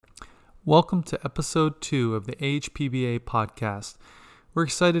Welcome to episode 2 of the HPBA podcast. We're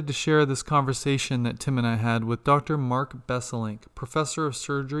excited to share this conversation that Tim and I had with Dr. Marc Besselink, professor of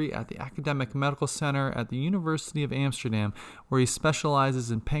surgery at the Academic Medical Center at the University of Amsterdam, where he specializes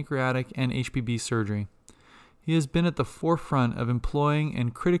in pancreatic and HPB surgery. He has been at the forefront of employing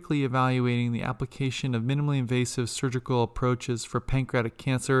and critically evaluating the application of minimally invasive surgical approaches for pancreatic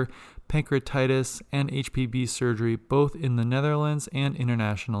cancer, pancreatitis, and HPB surgery, both in the Netherlands and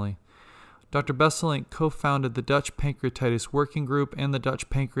internationally. Dr. Besselink co-founded the Dutch Pancreatitis Working Group and the Dutch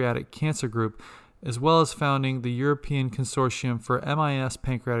Pancreatic Cancer Group, as well as founding the European Consortium for MIS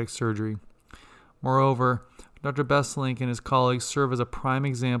Pancreatic Surgery. Moreover, Dr. Besselink and his colleagues serve as a prime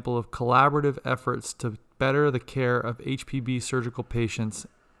example of collaborative efforts to better the care of HPB surgical patients,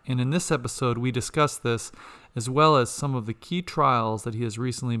 and in this episode we discuss this, as well as some of the key trials that he has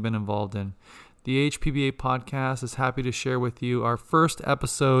recently been involved in. The HPBA podcast is happy to share with you our first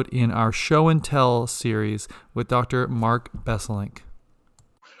episode in our Show and Tell series with Dr. Marc Besselink.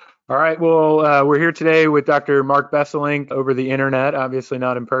 All right, well, we're here today with Dr. Marc Besselink over the internet, obviously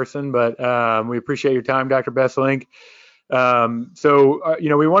not in person, but we appreciate your time, Dr. Besselink. We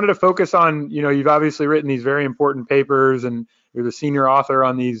wanted to focus on, you've obviously written these very important papers and you're the senior author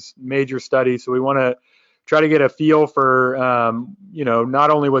on these major studies. So we want to try to get a feel for, not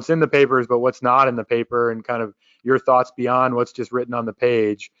only what's in the papers, but what's not in the paper and kind of your thoughts beyond what's just written on the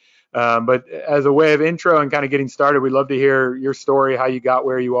page. But as a way of intro and kind of getting started, we'd love to hear your story, how you got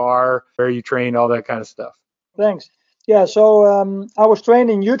where you are, where you trained, all that kind of stuff. Thanks. Yeah, so I was trained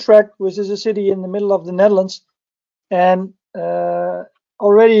in Utrecht, which is a city in the middle of the Netherlands. And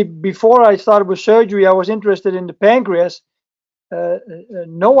already before I started with surgery, I was interested in the pancreas.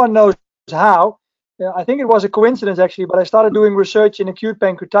 No one knows how. I think it was a coincidence actually, but I started doing research in acute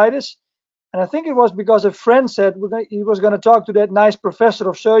pancreatitis. And I think it was because a friend said he was going to talk to that nice professor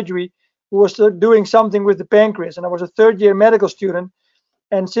of surgery who was doing something with the pancreas. And I was a third-year medical student.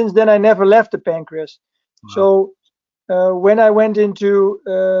 And since then, I never left the pancreas. Wow. So when I went into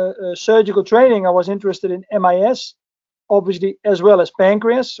surgical training, I was interested in MIS, obviously, as well as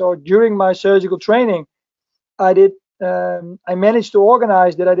pancreas. So during my surgical training, I managed to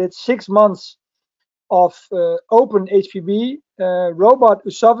organize that I did 6 months of open HPB, robot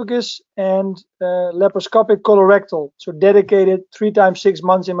esophagus, and laparoscopic colorectal. So dedicated 3 times 6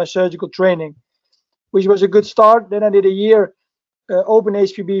 months in my surgical training, which was a good start. Then I did a year open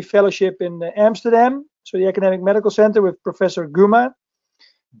HPB fellowship in Amsterdam, so the Academic Medical Center with Professor Guma.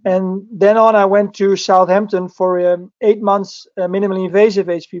 And then on, I went to Southampton for 8 months minimally invasive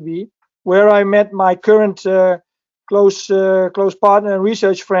HPB, where I met my current close partner and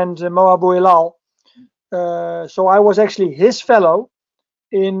research friend, Mo Abu Hilal. So I was actually his fellow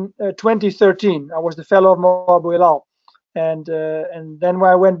in 2013. I was the fellow of Mo Abu Hilal. And then when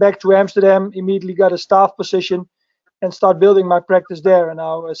I went back to Amsterdam, immediately got a staff position and start building my practice there. And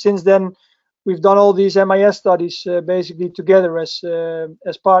now since then, we've done all these MIS studies basically together as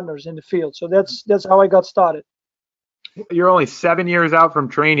partners in the field. So that's how I got started. You're only 7 years out from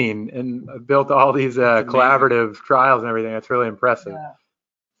training and built all these collaborative trials and everything. That's really impressive. Yeah.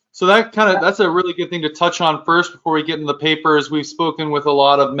 So that's a really good thing to touch on first before we get into the papers. We've spoken with a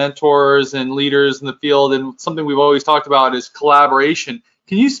lot of mentors and leaders in the field, and something we've always talked about is collaboration.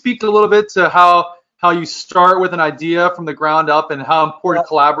 Can you speak a little bit to how you start with an idea from the ground up and how important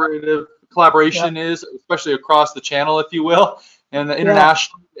collaboration is, especially across the channel, if you will, and the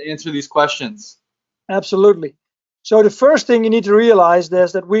international to answer these questions? Absolutely. So the first thing you need to realize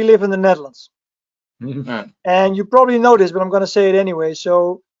is that we live in the Netherlands. Mm-hmm. And you probably know this, but I'm going to say it anyway.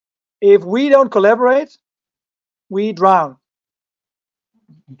 So if we don't collaborate, we drown.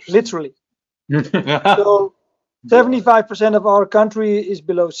 Literally. So 75% of our country is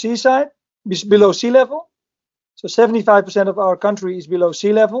below sea level. So 75% of our country is below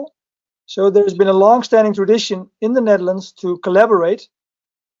sea level. So there's been a long-standing tradition in the Netherlands to collaborate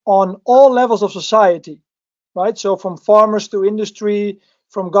on all levels of society, right? So from farmers to industry,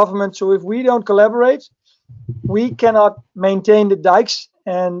 from government. So if we don't collaborate, we cannot maintain the dikes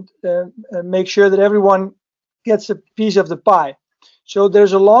and make sure that everyone gets a piece of the pie. So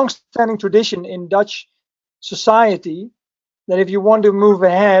there's a long-standing tradition in Dutch society that if you want to move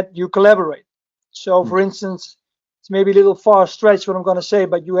ahead, you collaborate. So for instance, it's maybe a little far stretched what I'm going to say,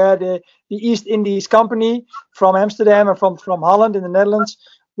 but you had the East Indies Company from Amsterdam and from Holland in the Netherlands,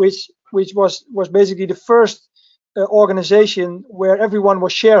 which was basically the first organization where everyone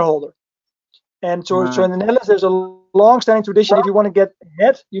was shareholder. And so in the Netherlands, there's a long-standing tradition. If you want to get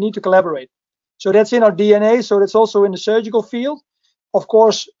ahead, you need to collaborate. So that's in our DNA. So that's also in the surgical field. Of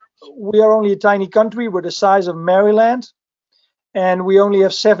course, we are only a tiny country. We're the size of Maryland. and we only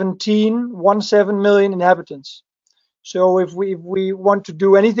have 17 million inhabitants. So if we want to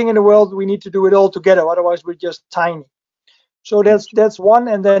do anything in the world, we need to do it all together. Otherwise, we're just tiny. So that's one.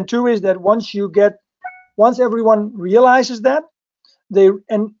 And then two is that once everyone realizes that,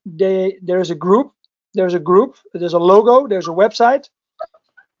 there's a group, there's a logo, there's a website.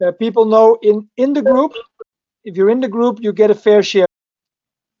 People know in the group. If you're in the group, you get a fair share.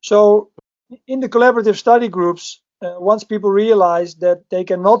 So in the collaborative study groups, once people realize that they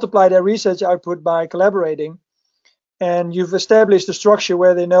can multiply their research output by collaborating, and you've established a structure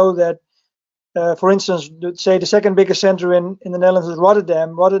where they know that, for instance, say the second biggest center in the Netherlands is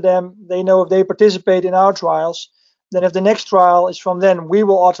Rotterdam. Rotterdam, they know if they participate in our trials, then if the next trial is from them, we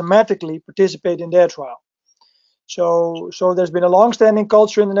will automatically participate in their trial. So there's been a long-standing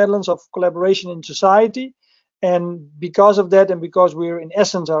culture in the Netherlands of collaboration in society, and because of that, and because we're in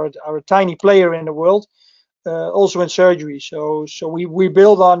essence are a tiny player in the world, also in surgery. So we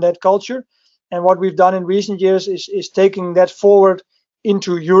build on that culture, and what we've done in recent years is taking that forward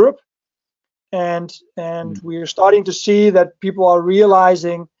into Europe, and we're starting to see that people are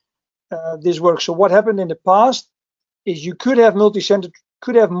realizing this work. So what happened in the past is you could have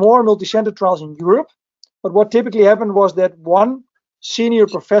more multi-center trials in Europe, but what typically happened was that one senior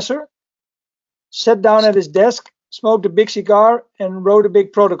professor sat down at his desk, smoked a big cigar, and wrote a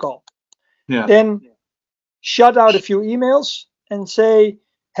big protocol. Yeah. Then shut out a few emails and say,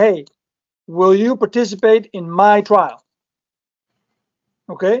 hey, will you participate in my trial?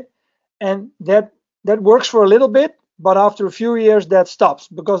 Okay, and that works for a little bit, but after a few years that stops,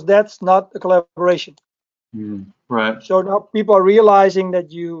 because that's not a collaboration. Right. So now people are realizing that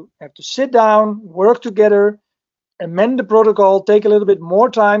you have to sit down, work together, amend the protocol, take a little bit more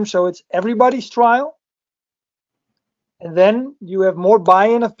time, so it's everybody's trial, and then you have more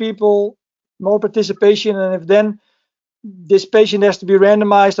buy-in of people, more participation. And if then this patient has to be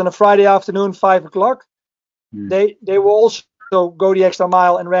randomized on a Friday afternoon, 5 o'clock, they will also go the extra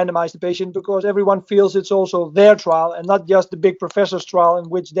mile and randomize the patient, because everyone feels it's also their trial and not just the big professor's trial in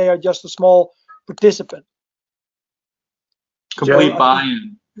which they are just a small participant. Complete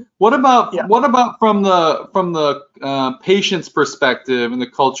buy-in. What about from the patient's perspective and the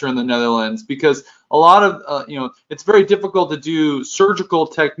culture in the Netherlands? Because a lot of it's very difficult to do surgical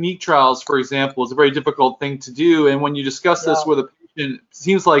technique trials, for example. It's a very difficult thing to do, and when you discuss this with a patient, it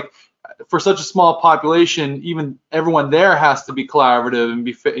seems like for such a small population, even everyone there has to be collaborative and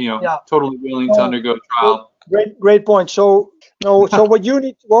be totally willing to undergo trial. Great point. So what you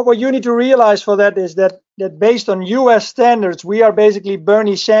need to realize for that is that based on U.S. standards, we are basically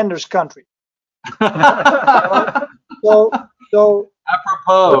Bernie Sanders country. So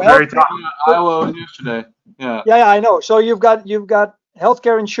apropos, very tough. Iowa yesterday. Yeah, I know. So you've got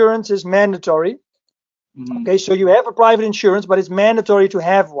healthcare insurance is mandatory. Okay, so you have a private insurance, but it's mandatory to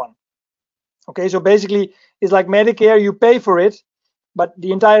have one. Okay, so basically it's like Medicare, you pay for it, but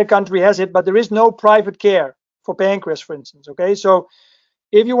the entire country has it, but there is no private care for pancreas, for instance. Okay, so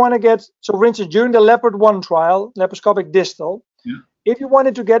if you want to get, so for instance, during the LEOPARD 1 trial, laparoscopic distal, if you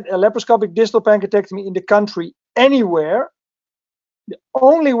wanted to get a laparoscopic distal pancreatectomy in the country anywhere, the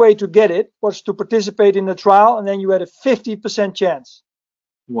only way to get it was to participate in the trial, and then you had a 50% chance.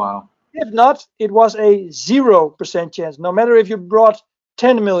 Wow. If not, it was a 0% chance, no matter if you brought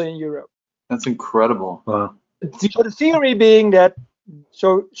 10 million euro. That's incredible. Wow. So the theory being that,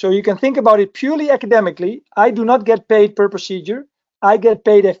 so you can think about it purely academically. I do not get paid per procedure. I get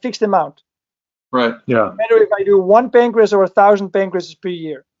paid a fixed amount. Right. Yeah. No matter if I do 1 pancreas or 1,000 pancreases per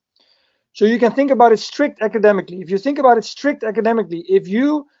year. So you can think about it strict academically. If you think about it strict academically, if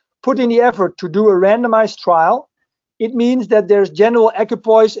you put in the effort to do a randomized trial, it means that there's general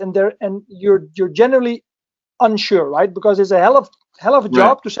equipoise and you're generally unsure, right? Because it's a hell of a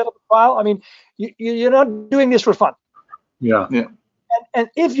job to set up a trial. I mean, you're not doing this for fun. Yeah. And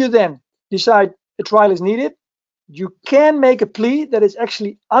if you then decide a trial is needed, you can make a plea that it's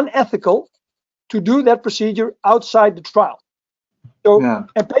actually unethical to do that procedure outside the trial. So,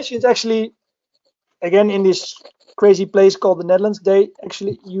 and patients actually, again, in this crazy place called the Netherlands,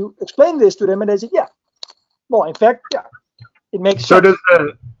 you explain this to them and they say, well, in fact, it makes sense.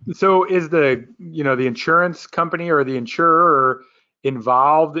 So is the insurance company or the insurer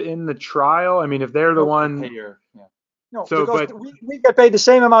involved in the trial? I mean, if they're the one. No, because we get paid the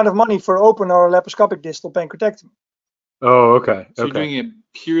same amount of money for open or laparoscopic distal pancreatectomy. Oh, okay. So you're doing it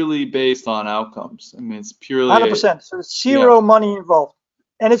purely based on outcomes. I mean, it's purely 100%. So there's zero money involved,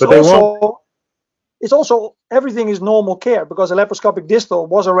 and it's also everything is normal care, because a laparoscopic distal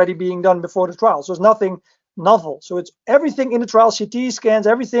was already being done before the trial. So it's nothing novel. So it's everything in the trial, CT scans,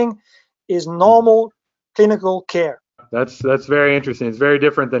 everything is normal clinical care. that's very interesting. It's very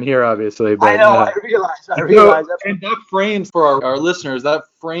different than here, obviously. But, I know, I realize that. And that frames for our listeners, that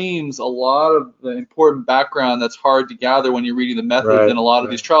frames a lot of the important background that's hard to gather when you're reading the methods in a lot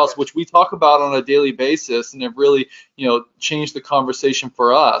of these trials, which we talk about on a daily basis, and have really, changed the conversation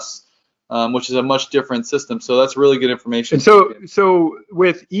for us, which is a much different system. So that's really good information. And so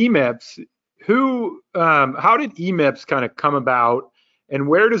with EMIPS, how did EMIPS kind of come about? And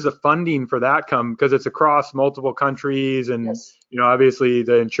where does the funding for that come? Because it's across multiple countries, and Yes. Obviously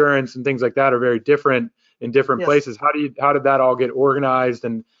the insurance and things like that are very different in different Yes. places. How did that all get organized,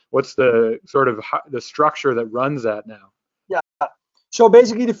 and what's the sort of the structure that runs that now? Yeah. So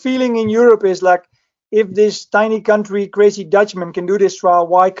basically, the feeling in Europe is like, if this tiny country, crazy Dutchman, can do this trial,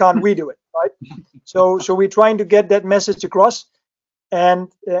 why can't we do it, right? So we're trying to get that message across,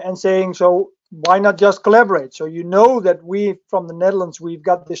 and saying, so why not just collaborate? So that we from the Netherlands, we've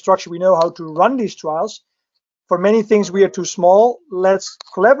got the structure, we know how to run these trials. For many things we are too small. Let's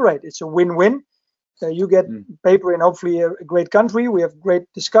collaborate. It's a win-win. You get paper in hopefully a great country. We have great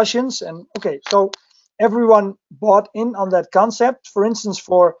discussions, and so everyone bought in on that concept. For instance,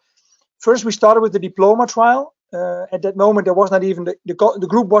 first we started with the DIPLOMA trial. At that moment, there was not even the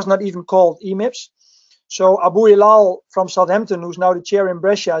group was not even called EMIPS. So Abu Hilal from Southampton, who's now the chair in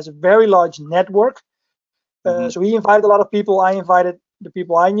Brescia, has a very large network. So he invited a lot of people. I invited the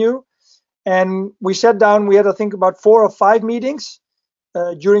people I knew. And we sat down. We had, I think, about 4 or 5 meetings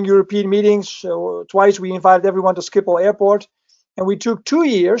during European meetings. So twice we invited everyone to Schiphol Airport. And we took 2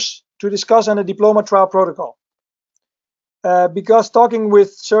 years to discuss on a DIPLOMA trial protocol. Because talking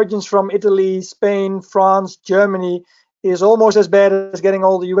with surgeons from Italy, Spain, France, Germany is almost as bad as getting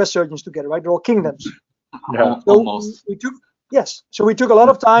all the US surgeons together, right? They're all kingdoms. Yeah, so almost. So we took a lot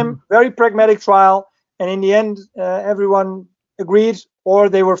of time, very pragmatic trial, and in the end, everyone agreed, or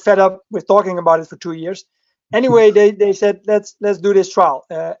they were fed up with talking about it for 2 years. Anyway, they said, let's do this trial.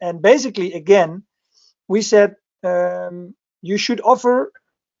 And basically, again, we said you should offer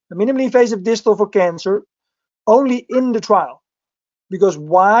a minimally invasive distal for cancer only in the trial. Because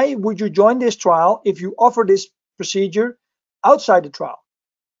why would you join this trial if you offer this procedure outside the trial?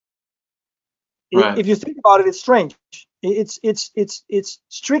 Right. If you think about it, it's strange. It's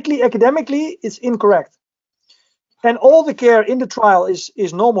strictly academically, it's incorrect. And all the care in the trial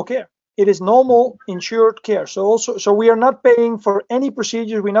is normal care. It is normal insured care. So we are not paying for any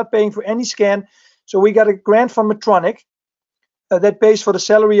procedures. We're not paying for any scan. So we got a grant from Medtronic that pays for the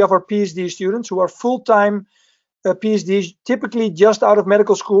salary of our PhD students who are full-time PhDs, typically just out of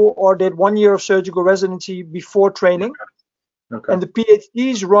medical school or did 1 year of surgical residency before training. Okay. And the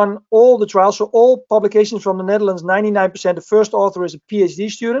PhDs run all the trials. So all publications from the Netherlands, 99%, the first author is a PhD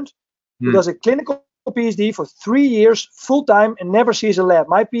student who does a clinical PhD for 3 years, full-time, and never sees a lab.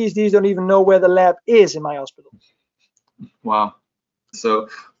 My PhDs don't even know where the lab is in my hospital. Wow. So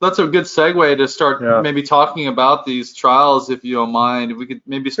that's a good segue to start maybe talking about these trials, if you don't mind. If we could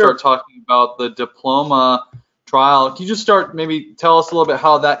maybe start talking about the DIPLOMA trial. Can you just maybe tell us a little bit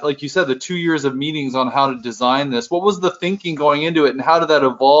how that, like you said, the 2 years of meetings on how to design this, what was the thinking going into it, and how did that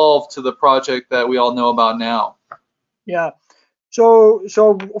evolve to the project that we all know about now? Yeah, so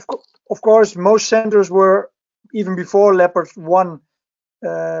of course, most centers were, even before LEOPARD 1,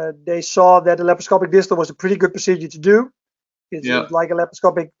 they saw that a laparoscopic distal was a pretty good procedure to do. It's like a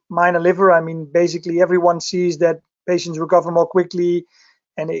laparoscopic minor liver. I mean, basically everyone sees that patients recover more quickly,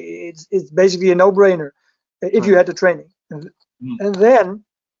 and it's basically a no-brainer if you had the training. And then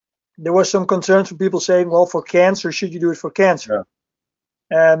there were some concerns from people saying, well, for cancer, should you do it for cancer?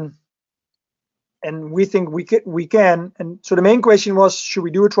 And we think we can. And so the main question was, should we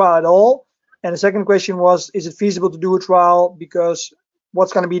do a trial at all? And the second question was, is it feasible to do a trial, because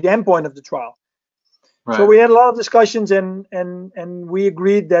what's going to be the endpoint of the trial? Right. So we had a lot of discussions, and we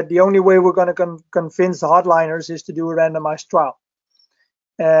agreed that the only way we're going to convince the hardliners is to do a randomized trial.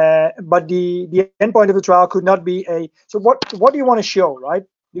 But the endpoint of the trial could not be so what do you want to show, right?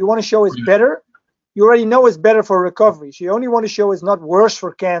 Do you want to show it's better? You already know it's better for recovery. So you only want to show it's not worse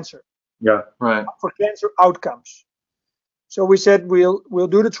for cancer. Yeah, right. For cancer outcomes. So we said we'll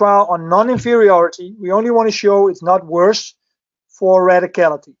do the trial on non-inferiority. We only want to show it's not worse for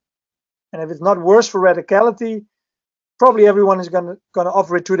radicality. And if it's not worse for radicality, probably everyone is going to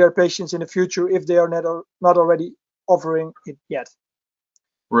offer it to their patients in the future if they are not already offering it yet.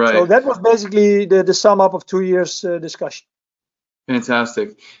 Right. So that was basically the sum up of 2 years discussion.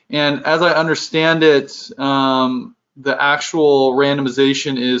 Fantastic. And as I understand it, the actual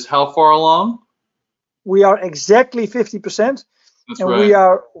randomization is how far along? We are exactly 50%. That's and right. We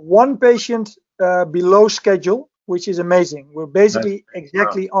are 1 patient below schedule, which is amazing. We're basically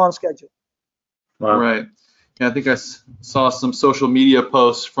exactly on schedule. Wow. Right. Yeah, I think I saw some social media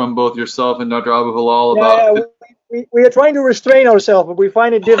posts from both yourself and Dr. Abu Hilal Yeah, about. we are trying to restrain ourselves, but we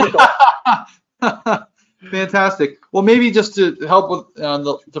find it difficult. Fantastic. Well, maybe just to help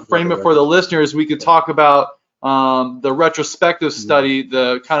with to frame it for the listeners, we could talk about the retrospective study,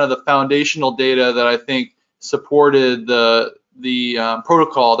 the kind of the foundational data that I think supported the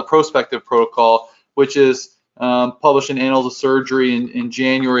protocol, the prospective protocol, which is published in Annals of Surgery in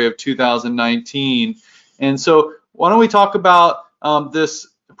January of 2019. And so, why don't we talk about this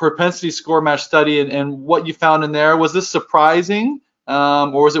propensity score match study and what you found in there? Was this surprising?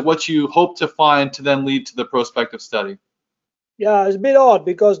 Or was it what you hope to find to then lead to the prospective study? Yeah, it's a bit odd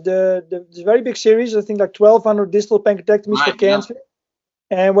because there's a very big series, I think like 1,200 distal pancreatectomies for cancer.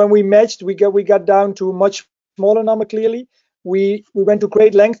 Yeah. And when we matched, we got down to a much smaller number. Clearly, we went to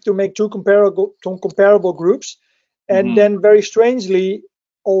great length to make two comparable groups, and then very strangely,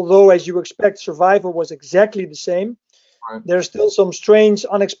 although as you expect, survival was exactly the same. Right. There's still some strange,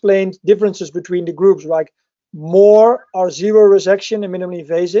 unexplained differences between the groups. Like more are zero resection and minimally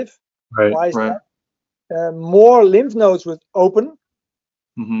invasive. Right. Why is that? More lymph nodes with open,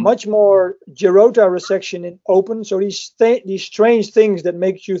 much more Gerota resection in open. So these strange things that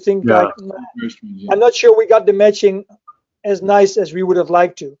make you think like, I'm not sure we got the matching as nice as we would have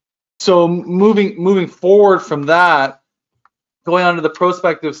liked to. So moving forward from that, going on to the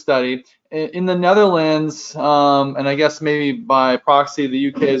prospective study in the Netherlands, and I guess maybe by proxy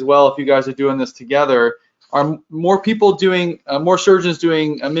the UK as well, if you guys are doing this together, are more people doing, more surgeons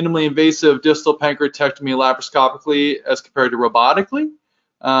doing a minimally invasive distal pancreatectomy laparoscopically as compared to robotically?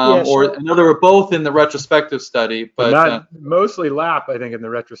 Or another, we're both in the retrospective study, but not mostly lap, I think, in the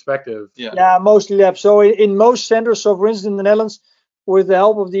retrospective. Yeah, mostly lap. So in most centers, so for instance in the Netherlands, with the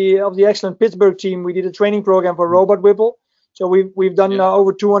help of the excellent Pittsburgh team, we did a training program for robot Whipple. So we've done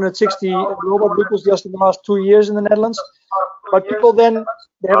over 260 robot Whipples just in the last 2 years in the Netherlands. But people then,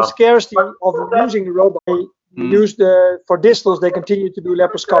 they have a scarcity of using the robot. They use for distals, they continue to do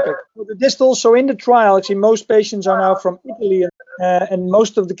laparoscopic. For the distals, so in the trial, actually most patients are now from Italy, and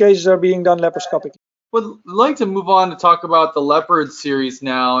most of the cases are being done laparoscopically. Well, I'd like to move on to talk about the LEOPARD series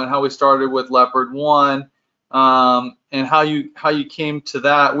now and how we started with LEOPARD 1 and how you came to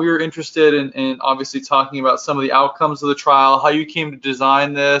that. We were interested in obviously talking about some of the outcomes of the trial, how you came to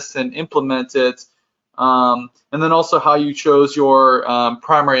design this and implement it, and then also how you chose your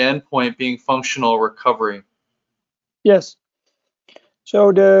primary endpoint being functional recovery. Yes. So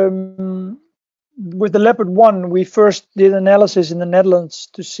with the LEOPARD 1, we first did analysis in the Netherlands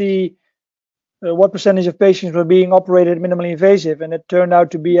to see what percentage of patients were being operated minimally invasive, and it turned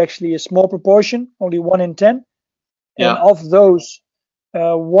out to be actually a small proportion, only 1 in 10. And of those,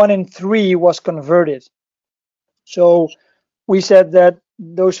 1 in 3 was converted. So we said that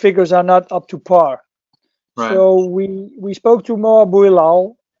those figures are not up to par. Right. So we spoke to Mo Abu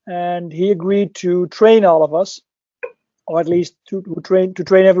Hilal, and he agreed to train all of us, or at least to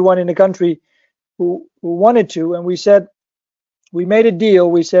train everyone in the country who wanted to. And we said, we made a deal.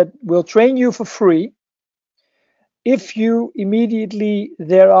 We said, we'll train you for free if you immediately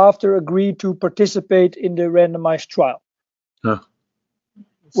thereafter agree to participate in the randomized trial.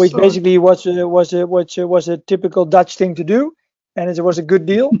 Which basically was a typical Dutch thing to do, and it was a good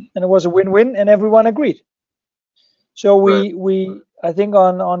deal, and it was a win-win, and everyone agreed. So we I think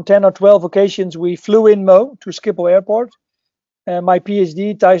on 10 or 12 occasions we flew in Mo to Schiphol Airport. My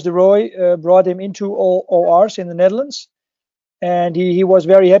PhD Thijs de Rooij brought him into all ORs in the Netherlands, and he was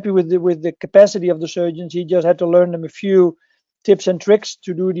very happy with the capacity of the surgeons. He just had to learn them a few tips and tricks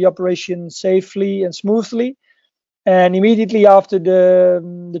to do the operation safely and smoothly. And immediately after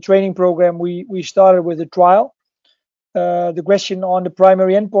the training program, we started with the trial. The question on the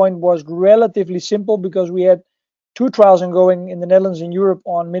primary endpoint was relatively simple because we had 2 trials ongoing in the Netherlands and Europe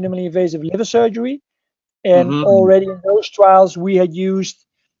on minimally invasive liver surgery. And already in those trials, we had used,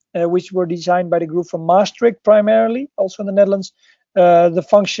 which were designed by the group from Maastricht primarily, also in the Netherlands, the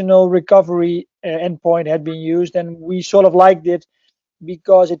functional recovery endpoint had been used. And we sort of liked it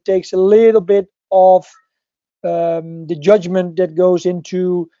because it takes a little bit of the judgment that goes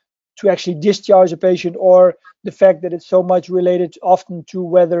into to actually discharge a patient, or the fact that it's so much related often to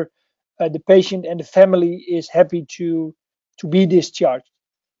whether the patient and the family is happy to be discharged.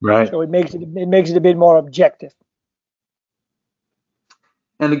 Right. So it makes it a bit more objective.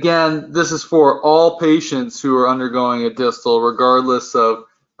 And again, this is for all patients who are undergoing a distal, regardless of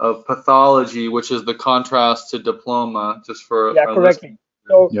pathology, which is the contrast to DIPLOMA. Just for correctly.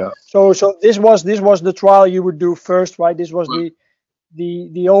 So this was the trial you would do first, right? This was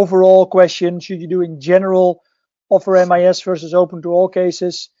the overall question: should you do in general offer MIS versus open to all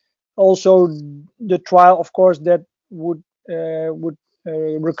cases? also the trial, of course, that would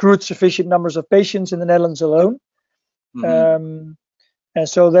recruit sufficient numbers of patients in the Netherlands alone. And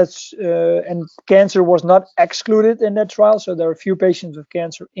so that's and cancer was not excluded in that trial, so there are a few patients with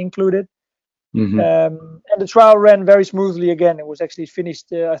cancer included. And the trial ran very smoothly again. It was actually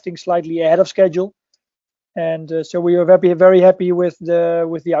finished, I think, slightly ahead of schedule, and so we were very happy with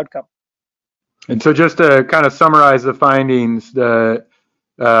the outcome. And so, just to kind of summarize the findings, the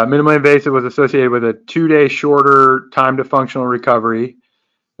minimally invasive was associated with a 2-day shorter time to functional recovery.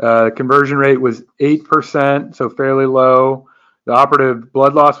 Conversion rate was 8%, so fairly low. The operative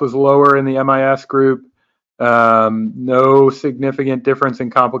blood loss was lower in the MIS group. No significant difference in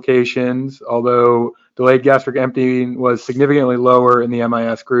complications, although delayed gastric emptying was significantly lower in the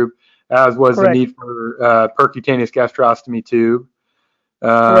MIS group, as was Correct. the need for percutaneous gastrostomy tube.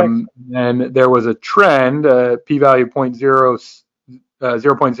 And there was a trend, p-value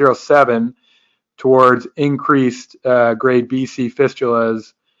 0.07, towards increased grade BC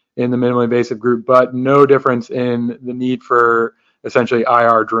fistulas in the minimally invasive group, but no difference in the need for essentially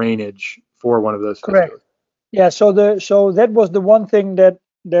IR drainage for one of those Correct. fistulas. Yeah, so that was the one thing that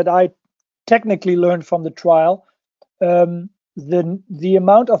I technically learned from the trial. The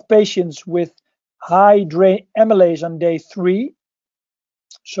amount of patients with high drain amylase on day 3,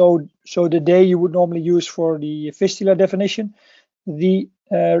 so the day you would normally use for the fistula definition, the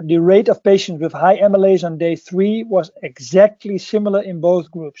rate of patients with high amylase on day 3 was exactly similar in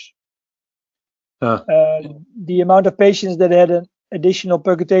both groups. The amount of patients that had an additional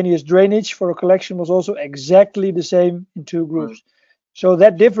percutaneous drainage for a collection was also exactly the same in 2 groups. So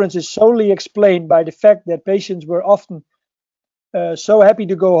that difference is solely explained by the fact that patients were often so happy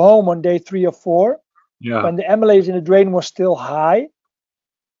to go home on day 3 or 4 when the amylase in the drain was still high,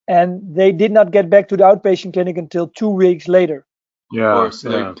 and they did not get back to the outpatient clinic until 2 weeks later. So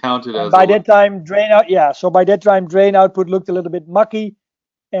they counted as by that time drain output looked a little bit mucky,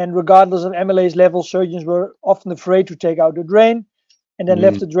 and regardless of amylase level, surgeons were often afraid to take out the drain and then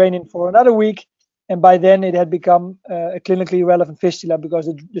left the drain in for another week, and by then it had become a clinically relevant fistula because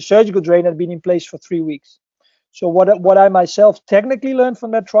the surgical drain had been in place for 3 weeks. So what I myself technically learned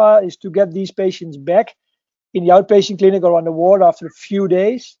from that trial is to get these patients back in the outpatient clinic or on the ward after a few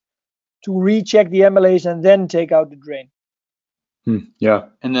days to recheck the amylase and then take out the drain. And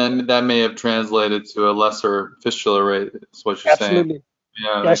then that may have translated to a lesser fistula rate, is what you're saying.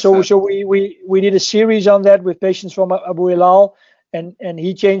 Absolutely. So we did a series on that with patients from Abu Hilal, and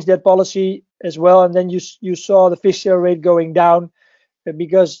he changed that policy as well. And then you saw the fistula rate going down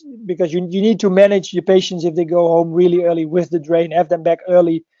because you need to manage your patients if they go home really early with the drain, have them back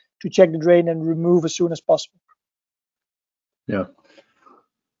early to check the drain and remove as soon as possible.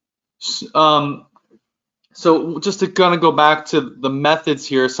 So just to kind of go back to the methods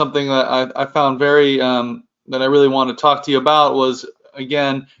here, something that I found very that I really want to talk to you about was,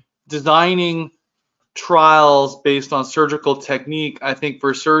 again, designing trials based on surgical technique. I think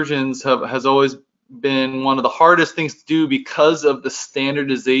for surgeons has always been one of the hardest things to do because of the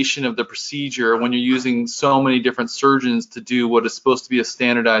standardization of the procedure when you're using so many different surgeons to do what is supposed to be a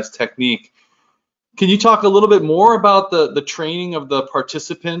standardized technique. Can you talk a little bit more about the training of the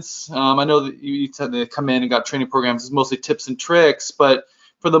participants? I know that you said they come in and got training programs. It's mostly tips and tricks, but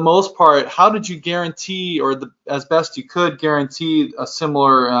for the most part, how did you guarantee, or as best you could guarantee, a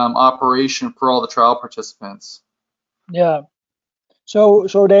similar operation for all the trial participants? Yeah. So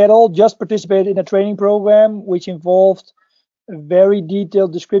they had all just participated in a training program, which involved a very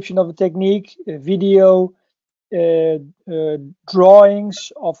detailed description of the technique, a video,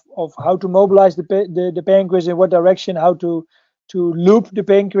 drawings of how to mobilize the pancreas in what direction, how to loop the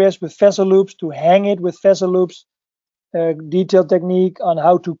pancreas with vessel loops, to hang it with vessel loops, detailed technique on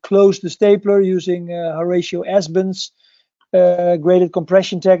how to close the stapler using Horatio Asbin's graded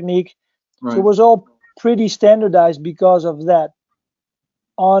compression technique. So it was all pretty standardized because of that.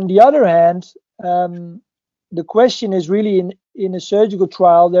 On the other hand, the question is really in a surgical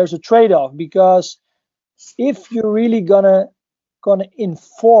trial, there's a trade-off, because if you're really gonna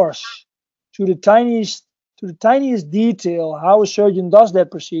enforce to the tiniest detail how a surgeon does that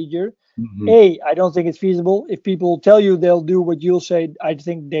procedure, A, I don't think it's feasible. If people tell you they'll do what you'll say, I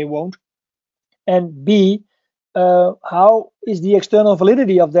think they won't. And B, how is the external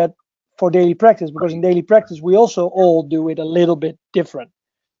validity of that for daily practice? Because in daily practice, we also all do it a little bit different.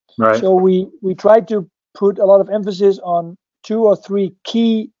 So we tried to put a lot of emphasis on 2 or 3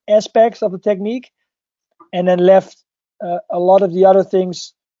 key aspects of the technique, and then left a lot of the other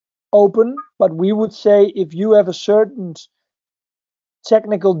things open. But we would say if you have a certain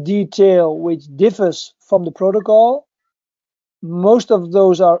technical detail which differs from the protocol, most of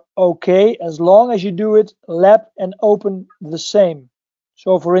those are okay as long as you do it lap and open the same.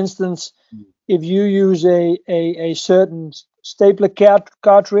 So, for instance, if you use a certain stapler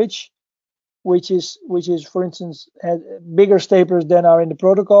cartridge, which is for instance has bigger staplers than are in the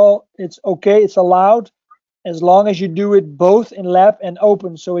protocol, it's okay, it's allowed as long as you do it both in lap and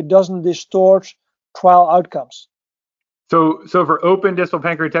open, so it doesn't distort trial outcomes. So for open distal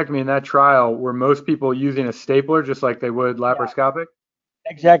pancreatectomy in that trial, were most people using a stapler just like they would laparoscopic?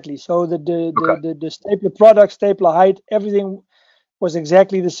 Exactly. So the stapler product, stapler height, everything was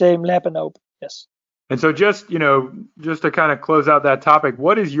exactly the same, lap and open. Yes. And so just to kind of close out that topic,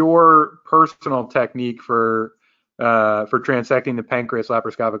 what is your personal technique for transecting the pancreas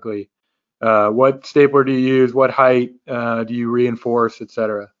laparoscopically? What stapler do you use? What height do you reinforce,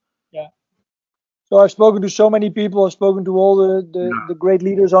 etc.? Yeah. So I've spoken to so many people. I've spoken to all the great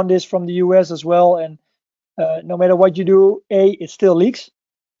leaders on this from the US as well. And no matter what you do, A, it still leaks.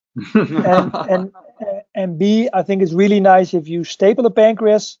 and B, I think it's really nice if you staple the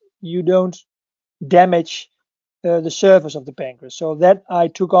pancreas, you don't damage the surface of the pancreas. So that I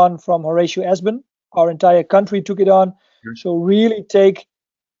took on from Horatio Esben. Our entire country took it on. So really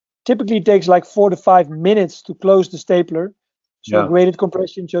typically takes like 4 to 5 minutes to close the stapler. So graded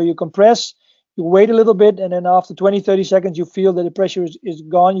compression. So you compress, you wait a little bit, and then after 20, 30 seconds, you feel that the pressure is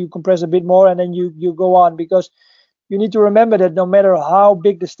gone. You compress a bit more, and then you go on, because you need to remember that no matter how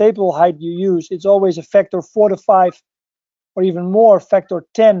big the staple height you use, it's always a factor 4 to 5 or even more, factor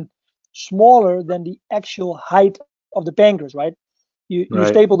 10 smaller than the actual height of the pancreas, right? You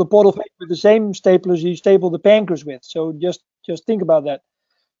staple the portal vein with the same staplers you staple the pancreas with. So just think about that.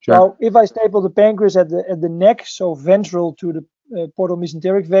 Sure. So if I staple the pancreas at the neck, so ventral to the portal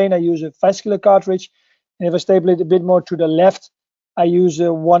mesenteric vein, I use a vascular cartridge. And if I staple it a bit more to the left, I use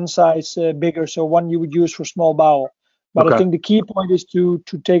one size bigger, so one you would use for small bowel. But I think the key point is to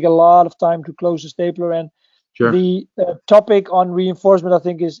take a lot of time to close the stapler. And the topic on reinforcement, I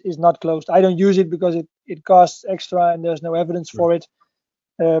think, is not closed. I don't use it because it costs extra and there's no evidence for it.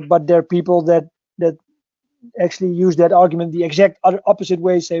 But there are people that actually use that argument the exact opposite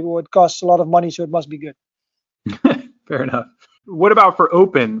way, say, well, it costs a lot of money, so it must be good. Fair enough. What about for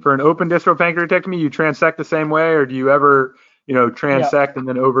an open distal pancreatectomy? You transect the same way, or do you ever, transect and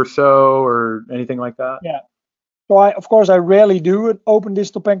then oversew or anything like that? Yeah. So of course, I rarely do an open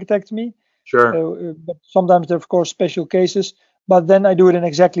distal pancreatectomy. Sure. But sometimes there are, of course, special cases. But then I do it in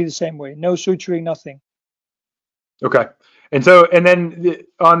exactly the same way. No suturing, nothing. Okay. And then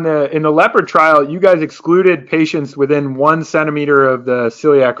in the LEOPARD trial, you guys excluded patients within 1 centimeter of the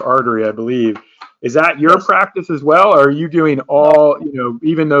celiac artery, I believe. Is that your practice as well, or are you doing all,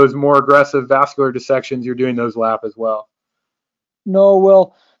 even those more aggressive vascular dissections, you're doing those lap as well? No,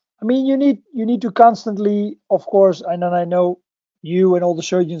 well, I mean, you need to constantly, of course, and I know you and all the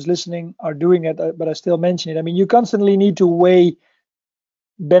surgeons listening are doing it, but I still mention it. I mean, you constantly need to weigh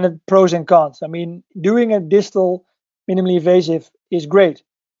pros and cons. I mean, doing a distal minimally invasive is great,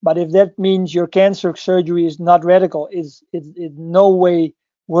 but if that means your cancer surgery is not radical, it's no way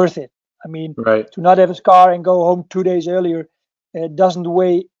worth it. I mean, to not have a scar and go home 2 days earlier doesn't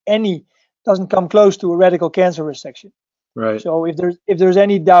come close to a radical cancer resection. Right. So if there's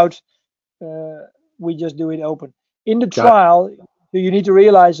any doubt, we just do it open. In the trial, you need to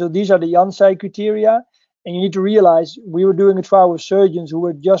realize, so these are the Janssen criteria, and you need to realize we were doing a trial with surgeons who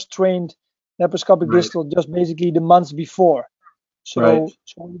were just trained laparoscopic distal just basically the months before. So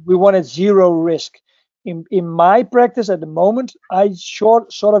we wanted zero risk. In my practice at the moment, I sort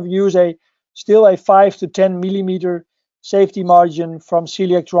of use still a 5 to 10 millimeter safety margin from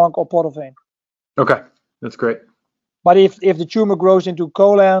celiac trunk or portal vein. Okay, that's great. But if the tumor grows into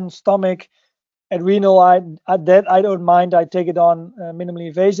colon, stomach, adrenal, I don't mind. I take it on minimally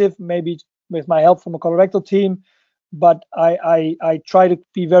invasive, maybe with my help from a colorectal team. But I try to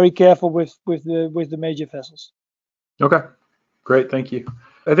be very careful with the major vessels. Okay, great, thank you.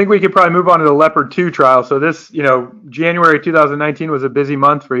 I think we could probably move on to the LEOPARD 2 trial. So this, January 2019 was a busy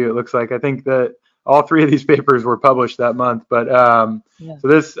month for you, it looks like. I think that all 3 of these papers were published that month. But so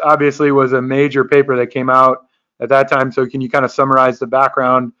this obviously was a major paper that came out at that time. So can you kind of summarize the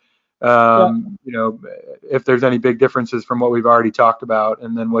background, if there's any big differences from what we've already talked about,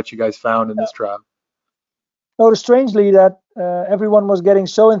 and then what you guys found in this trial? Notice strangely that everyone was getting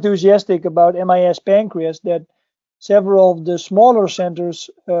so enthusiastic about MIS pancreas that several of the smaller centers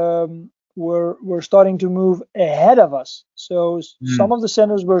were starting to move ahead of us. So some of the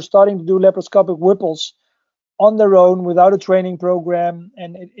centers were starting to do laparoscopic Whipples on their own without a training program,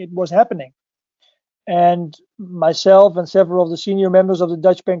 and it was happening. And myself and several of the senior members of the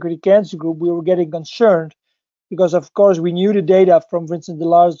Dutch Pancreatic Cancer Group, we were getting concerned because of course we knew the data from, for instance, the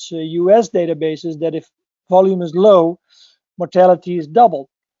large US databases that if volume is low, mortality is doubled.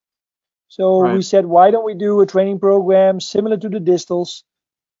 So we said, why don't we do a training program similar to the distals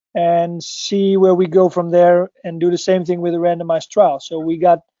and see where we go from there and do the same thing with a randomized trial. So we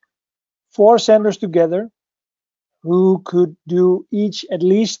got 4 centers together who could do each at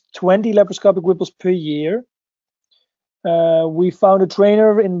least 20 laparoscopic Whipples per year. We found a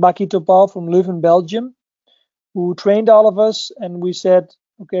trainer in Baki Topal from Leuven, Belgium, who trained all of us, and we said,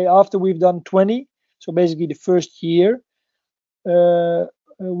 okay, after we've done 20, so basically the first year,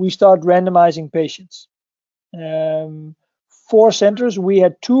 we start randomizing patients. 4 centers. We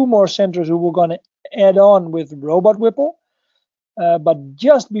had 2 more centers who were going to add on with robot Whipple, but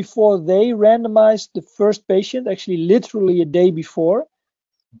just before they randomized the first patient, actually literally a day before,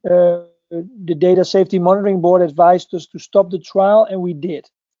 the Data Safety Monitoring Board advised us to stop the trial, and we did,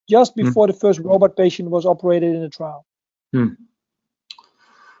 just before the first robot patient was operated in the trial.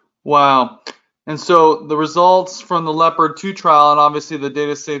 Wow. And so the results from the LEOPARD 2 trial and obviously the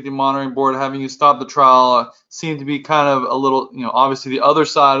Data Safety Monitoring Board having you stop the trial seemed to be kind of a little, obviously the other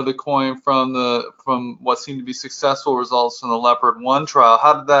side of the coin from what seemed to be successful results in the LEOPARD 1 trial.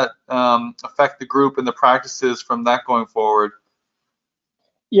 How did that affect the group and the practices from that going forward?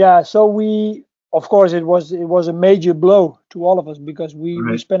 Yeah, so of course, it was a major blow to all of us because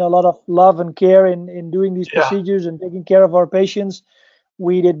we spent a lot of love and care in doing these procedures and taking care of our patients.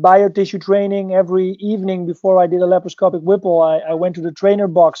 We did biotissue training every evening before I did a laparoscopic Whipple. I went to the trainer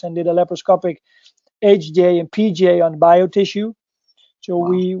box and did a laparoscopic HJ and PJ on biotissue. So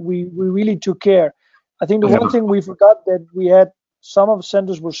we really took care. I think the one thing we forgot that we had, some of the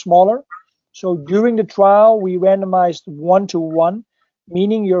centers were smaller. So during the trial, we randomized 1-to-1,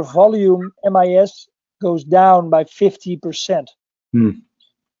 meaning your volume MIS goes down by 50%.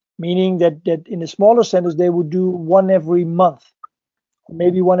 Meaning that in the smaller centers, they would do 1 every month,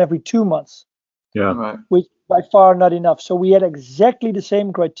 maybe 1 every 2 months. Which by far not enough. So we had exactly the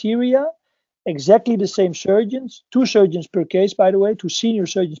same criteria, exactly the same surgeons, 2 surgeons per case, by the way, 2 senior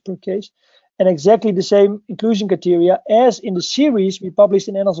surgeons per case, and exactly the same inclusion criteria as in the series we published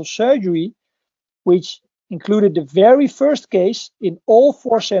in Annals of Surgery, which included the very first case in all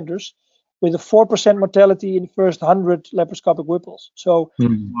 4 centers with a 4% mortality in the first 100 laparoscopic Whipples. So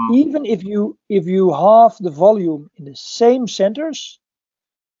even if you halve the volume in the same centers,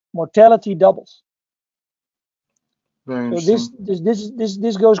 mortality doubles. So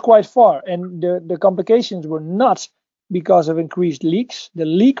this goes quite far, and the complications were not because of increased leaks. The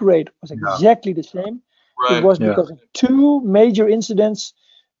leak rate was exactly the same. It was because of 2 major incidents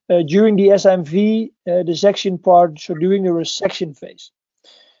during the SMV dissection part, so during the resection phase.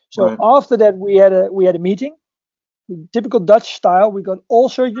 So after that, we had a meeting, typical Dutch style. We got all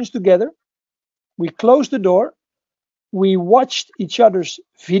surgeons together. We closed the door. We watched each other's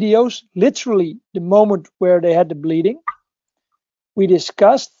videos, literally the moment where they had the bleeding. We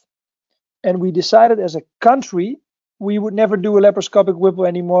discussed, and we decided as a country we would never do a laparoscopic Whipple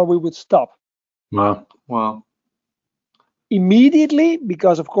anymore. We would stop. Wow. Immediately,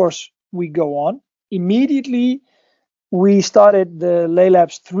 because of course we go on, immediately we started the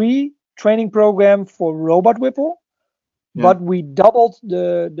LELAPS 3 training program for robot Whipple, but we doubled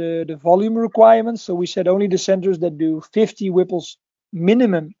the volume requirements. So we said only the centers that do 50 Whipples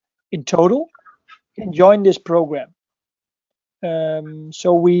minimum in total can join this program.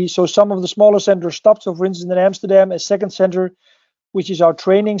 So some of the smaller centers stopped. So for instance, in Amsterdam, a second center, which is our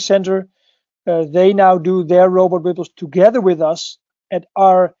training center, they now do their robot Whipples together with us at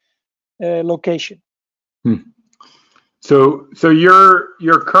our location. So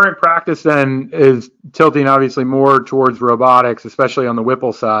your current practice then is tilting obviously more towards robotics, especially on the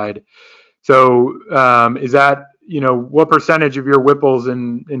Whipple side. So is that, what percentage of your Whipples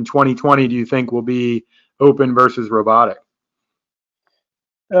in 2020 do you think will be open versus robotic?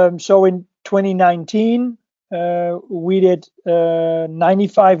 So in 2019, we did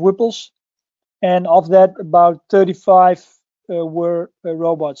 95 Whipples, and of that, about 35 were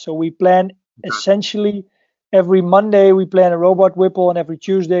robots. So we plan essentially every Monday we plan a robot Whipple, and every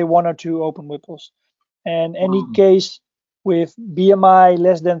Tuesday 1 or 2 open Whipples. And any case with BMI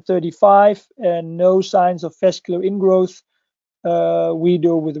less than 35 and no signs of vascular ingrowth, we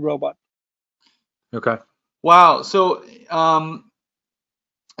do with the robot. Okay. Wow. So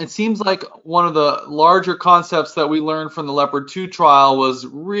it seems like one of the larger concepts that we learned from the LEOPARD 2 trial was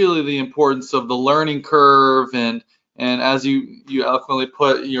really the importance of the learning curve, and as you eloquently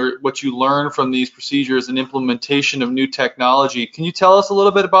put, what you learn from these procedures and implementation of new technology. Can you tell us a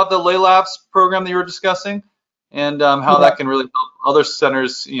little bit about the LELAPS program that you were discussing and how that can really other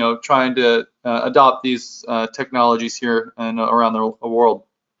centers, trying to adopt these technologies here and around the world?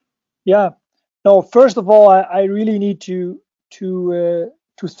 Yeah. No, first of all, I really need to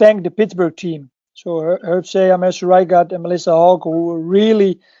thank the Pittsburgh team. So Herb Say, MS Rijkaard, and Melissa Hawk, who were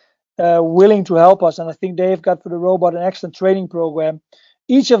really willing to help us. And I think they've got for the robot an excellent training program.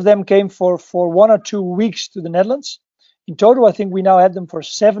 Each of them came for 1 or 2 weeks to the Netherlands. In total, I think we now had them for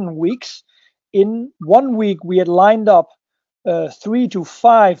 7 weeks. In 1 week, we had lined up 3 to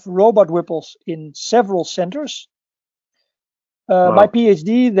 5 robot Whipples in several centers. Wow. My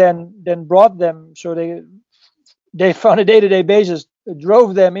PhD then brought them, so they on a day-to-day basis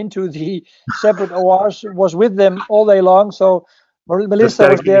drove them into the separate ORs, was with them all day long. So Melissa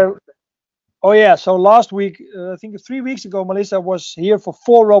was there. Oh yeah, so last week, I think 3 weeks ago, Melissa was here for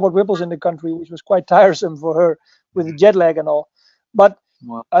 4 robot Whipples in the country, which was quite tiresome for her with the jet lag and all. But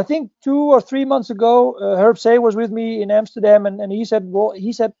Wow. I think 2 or 3 months ago, Herb Say was with me in Amsterdam, and he said,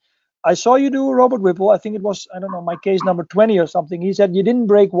 I saw you do a robot Whipple. I think it was, I don't know, my case number 20 or something. He said, you didn't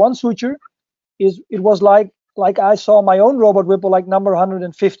break one suture. It was like I saw my own robot Whipple, like number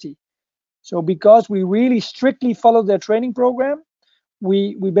 150. So because we really strictly followed their training program,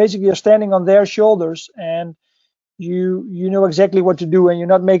 we basically are standing on their shoulders, and you know exactly what to do, and you're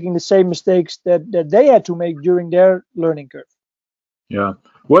not making the same mistakes that they had to make during their learning curve. Yeah.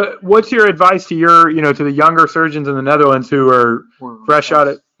 What's your advice to to the younger surgeons in the Netherlands who are fresh out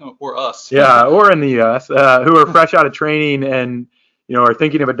of, or us? yeah, or in the U.S. Who are fresh out of training and are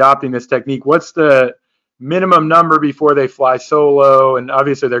thinking of adopting this technique? What's the minimum number before they fly solo? And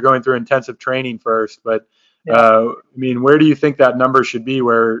obviously they're going through intensive training first, but where do you think that number should be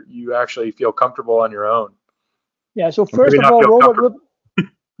where you actually feel comfortable on your own? Yeah. So first of all, robot Whipple.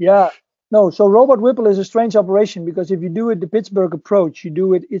 Yeah. No, so robot Whipple is a strange operation because if you do it the Pittsburgh approach, you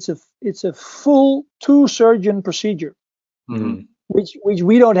do it. It's a full 2-surgeon procedure, Mm-hmm. which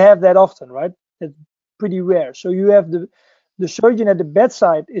we don't have that often, right? It's pretty rare. So you have the surgeon at the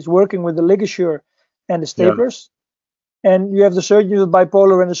bedside is working with the ligature and the staplers, and you have the surgeon with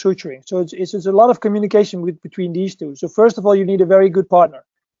bipolar and the suturing. So it's a lot of communication between these two. So first of all, you need a very good partner,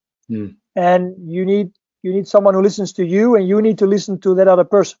 and you need someone who listens to you, and you need to listen to that other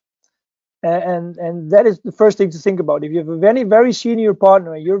person. And that is the first thing to think about. If you have a very, very senior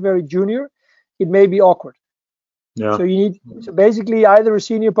partner and you're very junior, it may be awkward. Yeah. So you need basically either a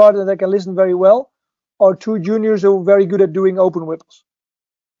senior partner that can listen very well, or 2 juniors who are very good at doing open Whipples.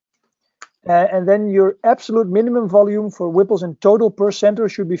 And then your absolute minimum volume for Whipples in total per center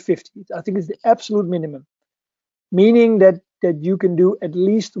should be 50. I think it's the absolute minimum, meaning that you can do at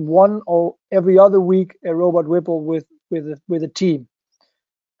least 1 or every other week a robot Whipple with a team.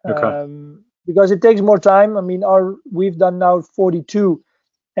 Okay. Because it takes more time. I mean, we've done now 42,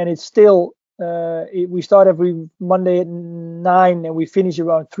 and it's still we start every Monday at 9 and we finish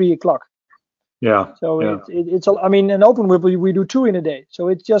around 3 o'clock. Yeah. So it's I mean, an open Whipple we do 2 in a day. So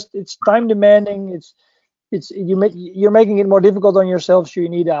it's time demanding. You're making it more difficult on yourself. So you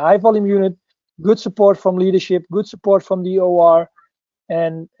need a high volume unit, good support from leadership, good support from the OR,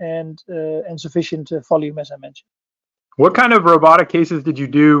 and sufficient volume, as I mentioned. What kind of robotic cases did you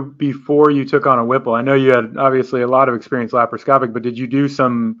do before you took on a Whipple? I know you had obviously a lot of experience laparoscopic, but did you do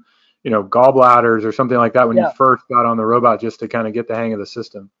some, gallbladders or something like that when you first got on the robot just to kind of get the hang of the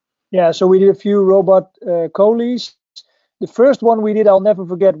system? Yeah, so we did a few robot colis. The first one we did, I'll never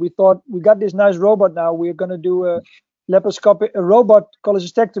forget. We thought we got this nice robot now. We're going to do a robot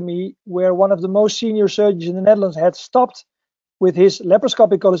cholecystectomy, where one of the most senior surgeons in the Netherlands had stopped with his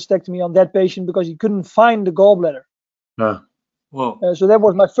laparoscopic cholecystectomy on that patient because he couldn't find the gallbladder. Whoa. So that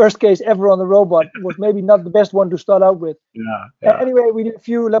was my first case ever on the robot. It was maybe not the best one to start out with. Yeah. Anyway, we did a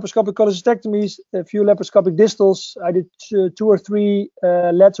few laparoscopic cholecystectomies, a few laparoscopic distals. I did 2 or 3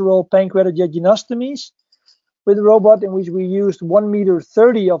 lateral pancreatectomies with the robot, in which we used 1.30 meters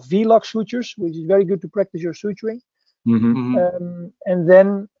of V-lock sutures, which is very good to practice your suturing. Mm-hmm. And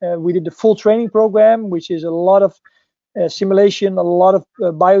then we did the full training program, which is a lot of simulation, a lot of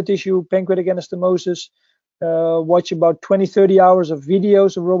biotissue, pancreatic anastomosis. Watch about 20-30 hours of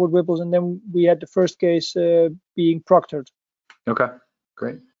videos of robot Whipples, and then we had the first case being proctored. Okay,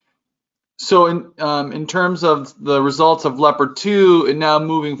 great. So in terms of the results of Leopard 2 and now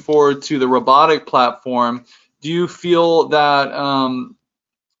moving forward to the robotic platform, do you feel that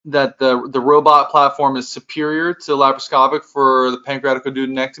that the robot platform is superior to laparoscopic for the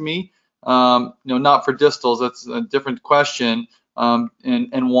pancreaticoduodenectomy? Not for distals, that's a different question,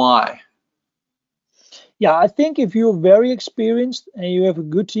 and why? Yeah, I think if you're very experienced and you have a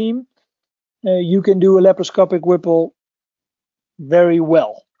good team, you can do a laparoscopic Whipple very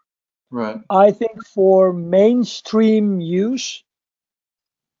well. Right. I think for mainstream use,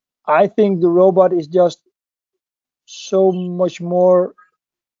 I think the robot is just so much more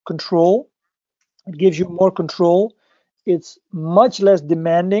control. It gives you more control. It's much less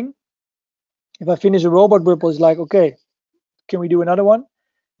demanding. If I finish a robot whipple, it's like, okay, can we do another one?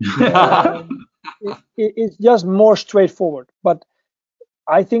 It's just more straightforward. But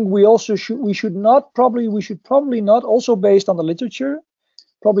I think we should probably not, also based on the literature,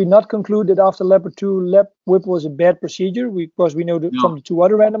 probably not conclude that after LEOPARD 2, whipple was a bad procedure, because we know that from the 2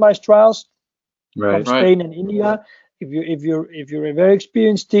 other randomized trials from Spain and India, if you're a very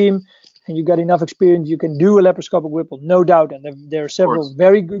experienced team and you got enough experience, you can do a laparoscopic whipple, no doubt. And there are several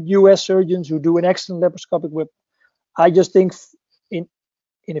very good US surgeons who do an excellent laparoscopic whipple. I just think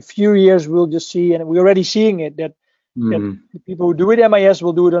in a few years we'll just see, and we're already seeing it, that the people who do it MIS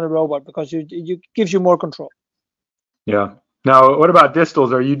will do it on a robot, because it gives you more control. Yeah. Now, what about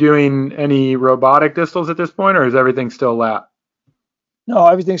distals? Are you doing any robotic distals at this point, or is everything still lap? No,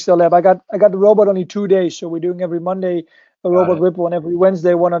 everything's still lab. I got the robot only 2 days, so we're doing every Monday a robot whipple, and every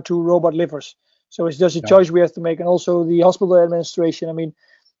Wednesday 1 or 2 robot livers. So it's just a choice we have to make. And also the hospital administration, I mean,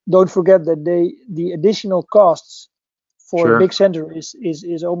 don't forget that the additional costs for a big center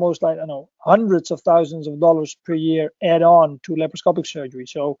is almost like, I don't know, hundreds of thousands of dollars per year add on to laparoscopic surgery.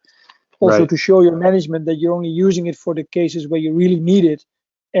 So also to show your management that you're only using it for the cases where you really need it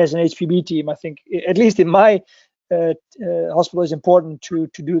as an HPB team, I think, at least in my hospital, is important to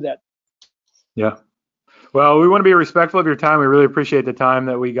do that. Yeah. Well, we want to be respectful of your time. We really appreciate the time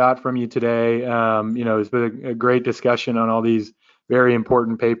that we got from you today. It's been a great discussion on all these very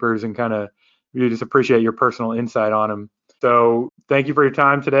important papers, and kind of we just appreciate your personal insight on them. So thank you for your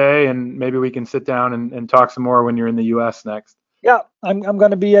time today, and maybe we can sit down and talk some more when you're in the US next. Yeah, I'm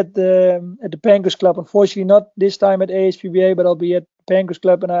going to be at the Pancreas Club. Unfortunately, not this time at AHPBA, but I'll be at the Pancreas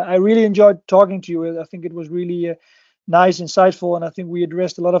Club, and I really enjoyed talking to you. I think it was really nice, insightful, and I think we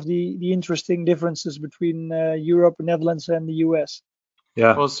addressed a lot of the interesting differences between Europe, Netherlands, and the US.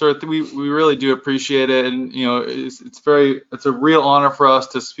 Yeah. Well, sir, we really do appreciate it, and it's a real honor for us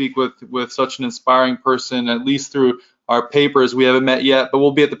to speak with such an inspiring person, at least through our papers. We haven't met yet, but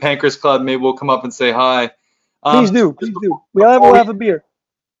we'll be at the Pancreas Club. Maybe we'll come up and say hi. Please do. We'll have a beer.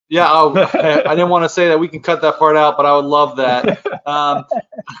 Yeah, I didn't want to say that. We can cut that part out, but I would love that.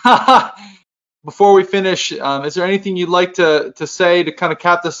 Before we finish, is there anything you'd like to say to kind of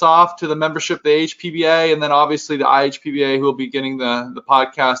cap this off to the membership, the HPBA, and then obviously the IHPBA, who will be getting the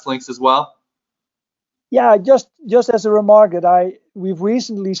podcast links as well? Yeah, just as a remark, that we've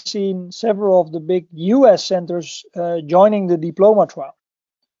recently seen several of the big US centers joining the DIPLOMA trial.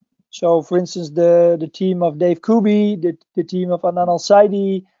 So, for instance, the team of Dave Kubi, the team of Adnan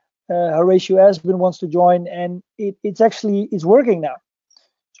Al-Saidi, Horatio Asbin wants to join, and it's working now.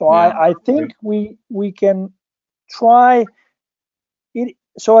 So I think we can try it.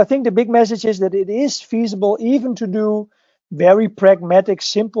 So I think the big message is that it is feasible even to do very pragmatic,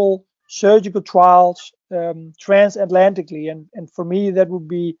 simple surgical trials transatlantically, and for me that would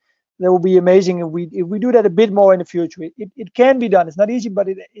be amazing if we do that a bit more in the future. It can be done. It's not easy, but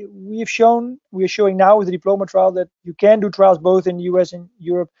we are showing now with the DIPLOMA trial that you can do trials both in the US and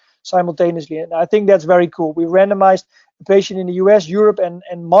Europe simultaneously, and I think that's very cool. We randomized a patient in the US, Europe,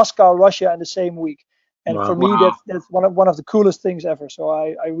 and Moscow, Russia in the same week, and for me that's one of the coolest things ever. So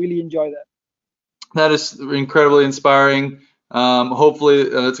I really enjoy that. That is incredibly inspiring. Hopefully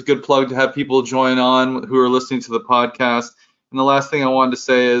it's a good plug to have people join on who are listening to the podcast. And the last thing I wanted to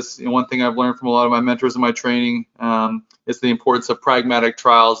say is, one thing I've learned from a lot of my mentors in my training is the importance of pragmatic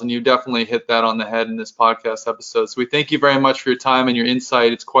trials, and you definitely hit that on the head in this podcast episode. So we thank you very much for your time and your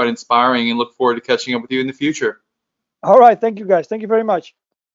insight. It's quite inspiring, and look forward to catching up with you in the future. All right. Thank you, guys. Thank you very much.